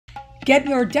Get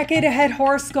your decade ahead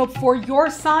horoscope for your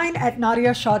sign at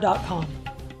nadiyashah.com.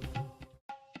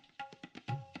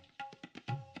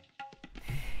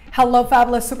 Hello,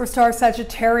 fabulous superstar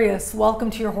Sagittarius.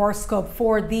 Welcome to your horoscope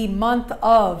for the month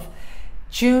of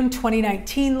June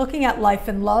 2019, looking at life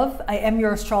and love. I am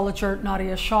your astrologer,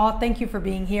 Nadiya Shah. Thank you for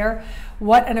being here.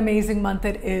 What an amazing month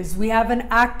it is. We have an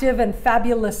active and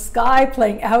fabulous sky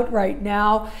playing out right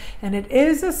now, and it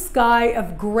is a sky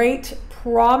of great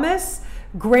promise,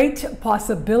 great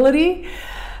possibility.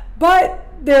 But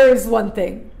there is one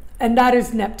thing, and that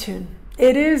is Neptune.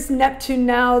 It is Neptune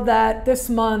now that this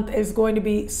month is going to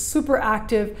be super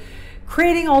active,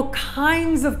 creating all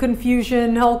kinds of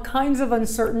confusion, all kinds of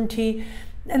uncertainty.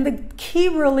 And the key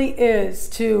really is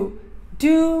to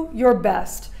do your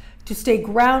best, to stay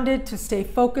grounded, to stay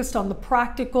focused on the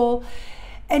practical.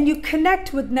 And you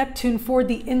connect with Neptune for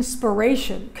the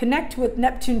inspiration. Connect with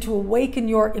Neptune to awaken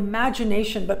your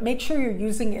imagination, but make sure you're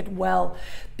using it well.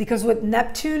 Because with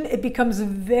Neptune, it becomes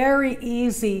very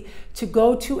easy to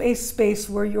go to a space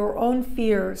where your own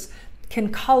fears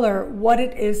can color what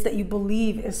it is that you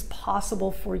believe is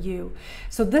possible for you.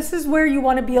 So this is where you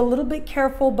want to be a little bit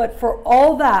careful, but for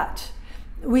all that,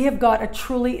 we have got a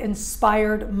truly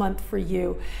inspired month for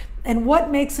you. And what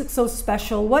makes it so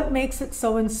special, what makes it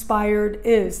so inspired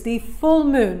is the full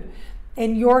moon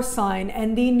in your sign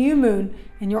and the new moon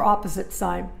in your opposite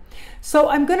sign. So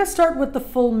I'm going to start with the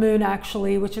full moon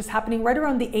actually, which is happening right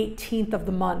around the 18th of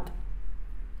the month.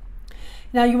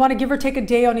 Now you want to give or take a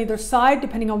day on either side,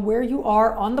 depending on where you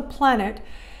are on the planet.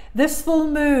 This full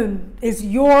moon is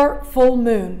your full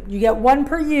moon. You get one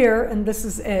per year, and this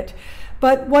is it.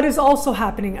 But what is also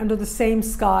happening under the same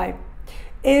sky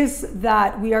is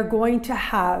that we are going to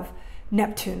have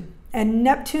Neptune. And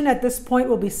Neptune at this point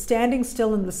will be standing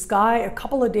still in the sky. A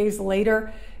couple of days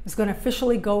later is going to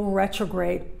officially go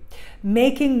retrograde,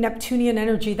 making Neptunian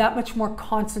energy that much more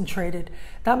concentrated,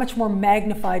 that much more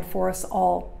magnified for us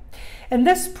all. And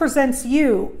this presents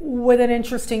you with an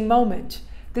interesting moment.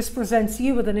 This presents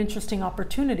you with an interesting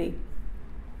opportunity.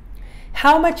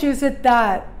 How much is it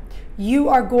that you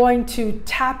are going to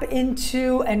tap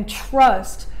into and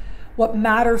trust what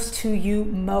matters to you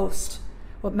most,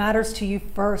 what matters to you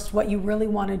first, what you really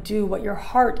want to do, what your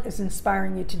heart is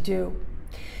inspiring you to do?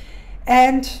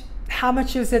 And how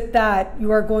much is it that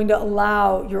you are going to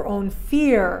allow your own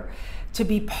fear to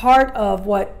be part of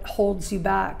what holds you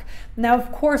back? Now,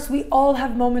 of course, we all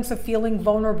have moments of feeling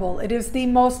vulnerable. It is the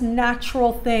most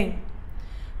natural thing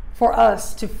for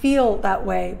us to feel that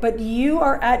way, but you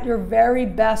are at your very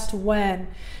best when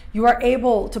you are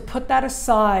able to put that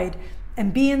aside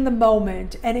and be in the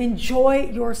moment and enjoy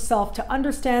yourself, to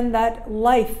understand that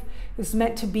life is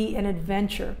meant to be an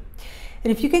adventure.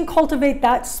 And if you can cultivate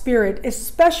that spirit,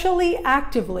 especially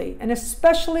actively, and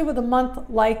especially with a month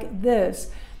like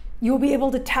this, you'll be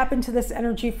able to tap into this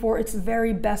energy for its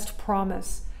very best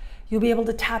promise. You'll be able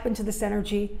to tap into this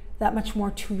energy that much more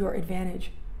to your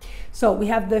advantage. So we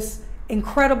have this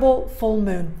incredible full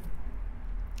moon,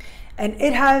 and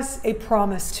it has a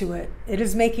promise to it. It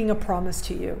is making a promise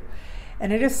to you.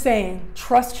 And it is saying,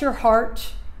 trust your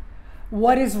heart,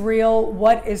 what is real,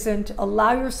 what isn't.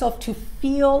 Allow yourself to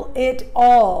feel it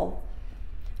all.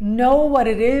 Know what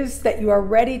it is that you are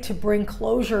ready to bring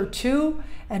closure to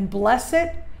and bless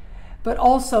it, but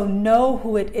also know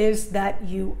who it is that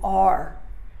you are,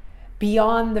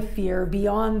 beyond the fear,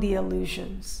 beyond the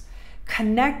illusions.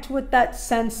 Connect with that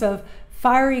sense of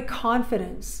fiery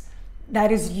confidence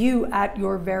that is you at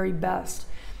your very best.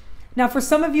 Now, for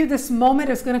some of you, this moment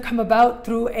is going to come about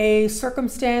through a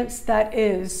circumstance that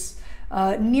is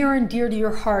near and dear to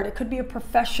your heart. It could be a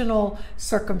professional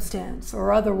circumstance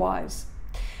or otherwise.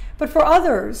 But for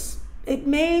others, it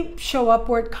may show up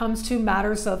where it comes to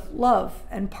matters of love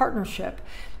and partnership.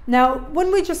 Now, when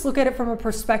we just look at it from a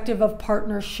perspective of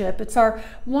partnership, it's our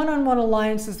one-on-one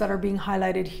alliances that are being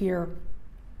highlighted here.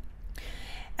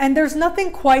 And there's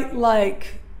nothing quite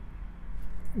like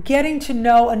getting to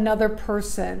know another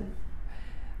person,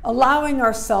 allowing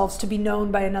ourselves to be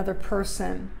known by another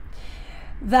person,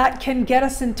 that can get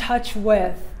us in touch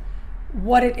with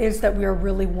what it is that we are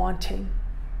really wanting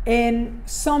in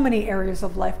so many areas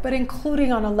of life, but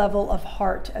including on a level of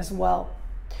heart as well.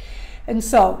 And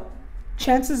so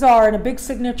chances are, and a big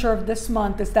signature of this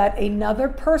month is that another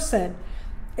person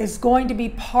is going to be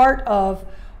part of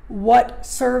what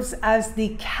serves as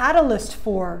the catalyst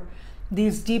for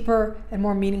these deeper and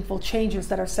more meaningful changes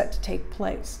that are set to take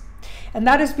place. And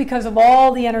that is because of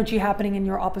all the energy happening in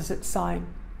your opposite sign.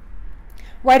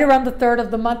 Right around the 3rd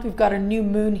of the month, we've got a new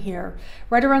moon here.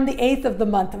 Right around the 8th of the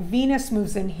month, Venus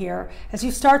moves in here. As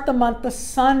you start the month, the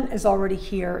sun is already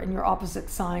here in your opposite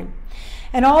sign.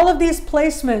 And all of these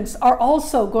placements are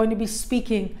also going to be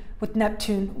speaking with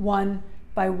Neptune one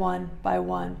by one by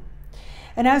one.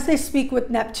 And as they speak with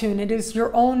Neptune, it is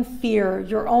your own fear,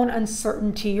 your own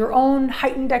uncertainty, your own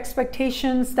heightened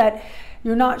expectations that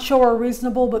you're not sure are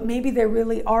reasonable, but maybe they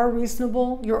really are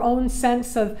reasonable. Your own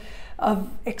sense of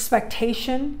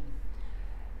expectation,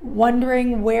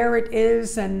 wondering where it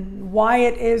is and why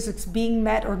it is it's being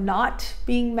met or not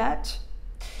being met.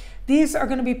 These are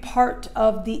going to be part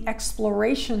of the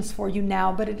explorations for you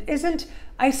now, but it isn't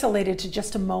isolated to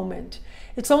just a moment.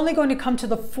 It's only going to come to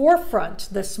the forefront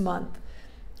this month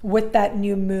with that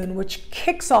new moon, which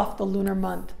kicks off the lunar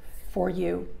month for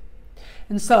you.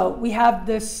 And so we have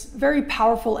this very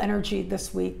powerful energy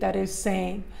this week that is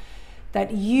saying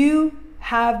that you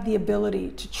have the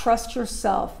ability to trust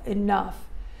yourself enough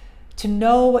to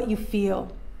know what you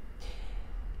feel,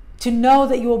 to know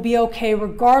that you will be okay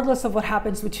regardless of what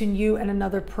happens between you and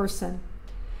another person.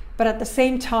 But at the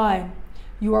same time,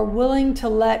 you are willing to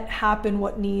let happen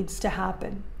what needs to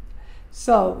happen.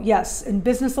 So yes, in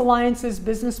business alliances,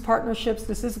 business partnerships,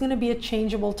 this is going to be a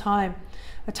changeable time.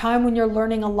 A time when you're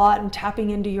learning a lot and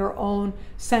tapping into your own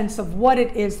sense of what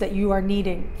it is that you are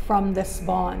needing from this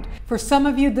bond. For some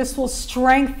of you, this will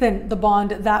strengthen the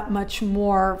bond that much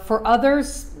more. For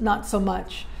others, not so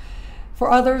much. For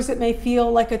others, it may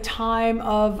feel like a time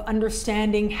of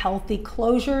understanding healthy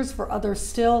closures. For others,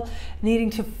 still needing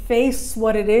to face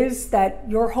what it is that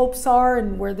your hopes are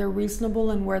and where they're reasonable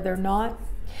and where they're not.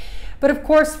 But of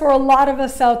course, for a lot of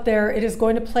us out there, it is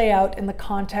going to play out in the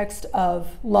context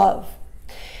of love.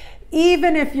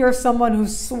 Even if you're someone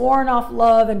who's sworn off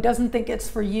love and doesn't think it's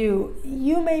for you,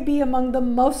 you may be among the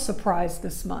most surprised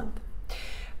this month.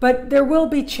 But there will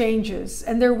be changes,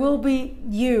 and there will be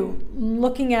you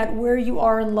looking at where you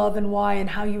are in love and why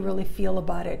and how you really feel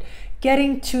about it,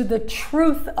 getting to the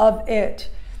truth of it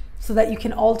so that you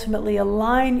can ultimately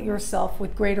align yourself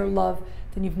with greater love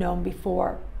than you've known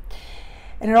before.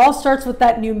 And it all starts with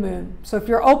that new moon. So if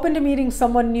you're open to meeting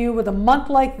someone new with a month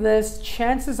like this,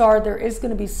 chances are there is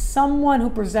going to be someone who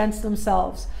presents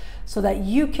themselves so that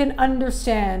you can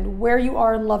understand where you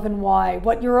are in love and why,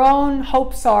 what your own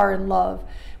hopes are in love,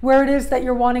 where it is that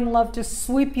you're wanting love to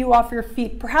sweep you off your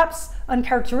feet, perhaps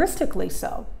uncharacteristically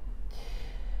so,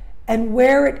 and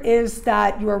where it is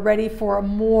that you are ready for a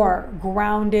more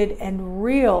grounded and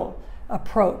real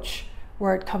approach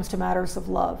where it comes to matters of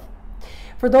love.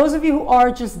 For those of you who are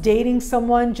just dating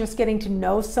someone, just getting to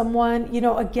know someone,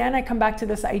 again, I come back to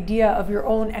this idea of your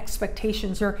own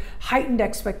expectations, your heightened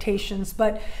expectations.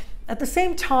 But at the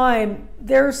same time,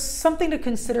 there's something to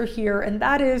consider here, and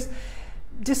that is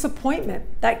disappointment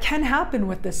that can happen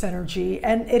with this energy.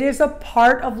 And it is a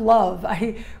part of love.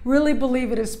 I really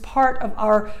believe it is part of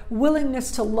our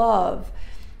willingness to love.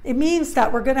 It means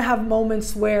that we're going to have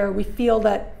moments where we feel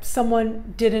that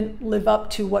someone didn't live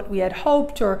up to what we had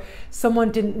hoped, or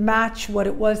someone didn't match what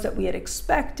it was that we had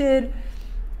expected.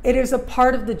 It is a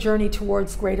part of the journey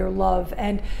towards greater love.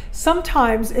 And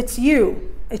sometimes it's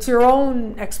you. It's your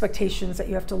own expectations that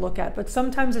you have to look at. But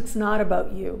sometimes it's not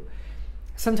about you.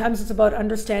 Sometimes it's about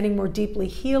understanding more deeply,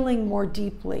 healing more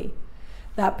deeply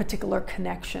that particular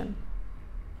connection.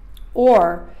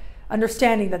 Or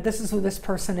understanding that this is who this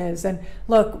person is. And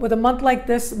look, with a month like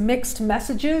this, mixed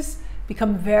messages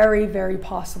become very, very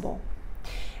possible.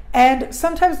 And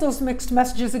sometimes those mixed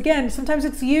messages, again, sometimes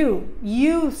it's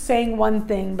you saying one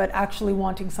thing, but actually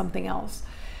wanting something else.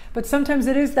 But sometimes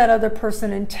it is that other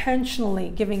person intentionally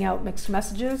giving out mixed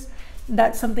messages.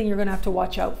 That's something you're going to have to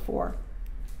watch out for.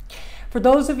 For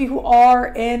those of you who are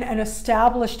in an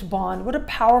established bond, what a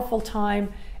powerful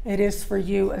time it is for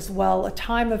you as well. A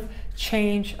time of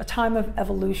change, a time of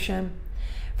evolution.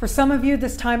 For some of you,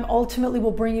 this time ultimately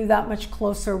will bring you that much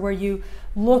closer, where you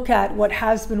look at what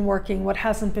has been working, what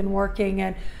hasn't been working,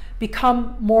 and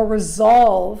become more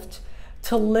resolved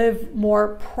to live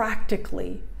more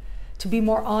practically, to be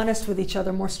more honest with each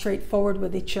other, more straightforward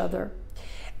with each other,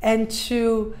 and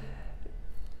to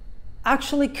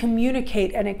actually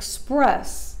communicate and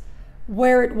express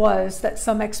where it was that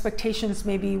some expectations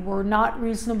maybe were not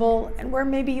reasonable and where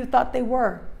maybe you thought they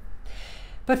were.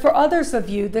 But for others of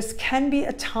you, this can be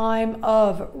a time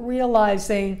of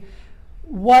realizing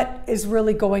what is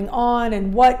really going on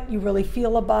and what you really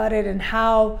feel about it, and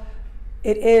how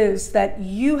it is that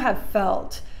you have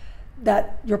felt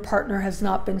that your partner has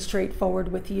not been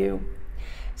straightforward with you.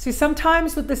 See,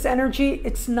 sometimes with this energy,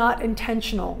 it's not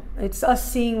intentional. It's us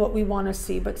seeing what we want to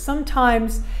see, but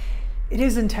sometimes it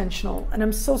is intentional. And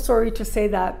I'm so sorry to say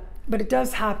that, but it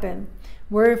does happen,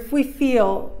 where if we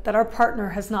feel that our partner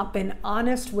has not been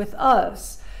honest with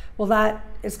us, well, that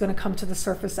is going to come to the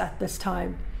surface at this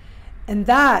time. And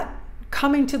that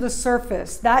coming to the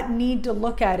surface, that need to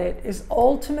look at it is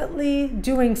ultimately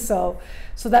doing so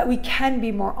that we can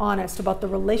be more honest about the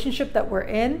relationship that we're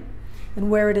in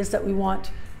and where it is that we want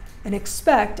and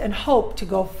expect and hope to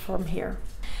go from here.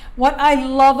 What I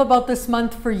love about this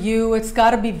month for you, it's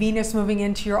got to be Venus moving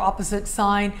into your opposite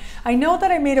sign. I know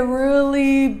that I made a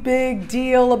really big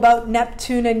deal about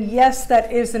Neptune, and yes,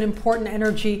 that is an important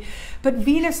energy, but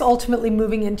Venus ultimately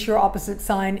moving into your opposite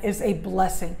sign is a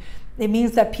blessing. It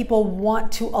means that people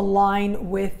want to align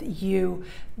with you.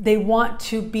 They want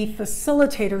to be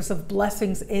facilitators of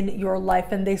blessings in your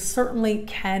life, and they certainly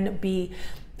can be.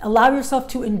 Allow yourself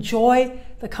to enjoy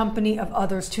the company of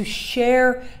others, to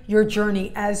share your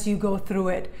journey as you go through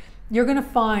it. You're going to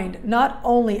find not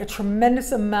only a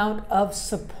tremendous amount of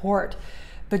support,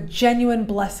 but genuine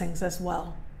blessings as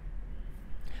well.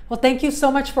 Well, thank you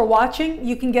so much for watching.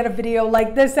 You can get a video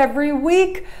like this every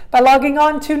week by logging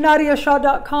on to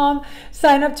NadiyaShah.com.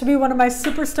 Sign up to be one of my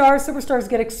superstars. Superstars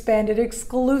get expanded,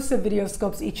 exclusive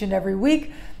videoscopes each and every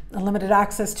week, unlimited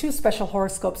access to special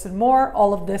horoscopes and more.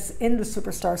 All of this in the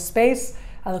superstar space.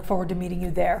 I look forward to meeting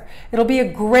you there. It'll be a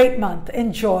great month.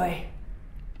 Enjoy.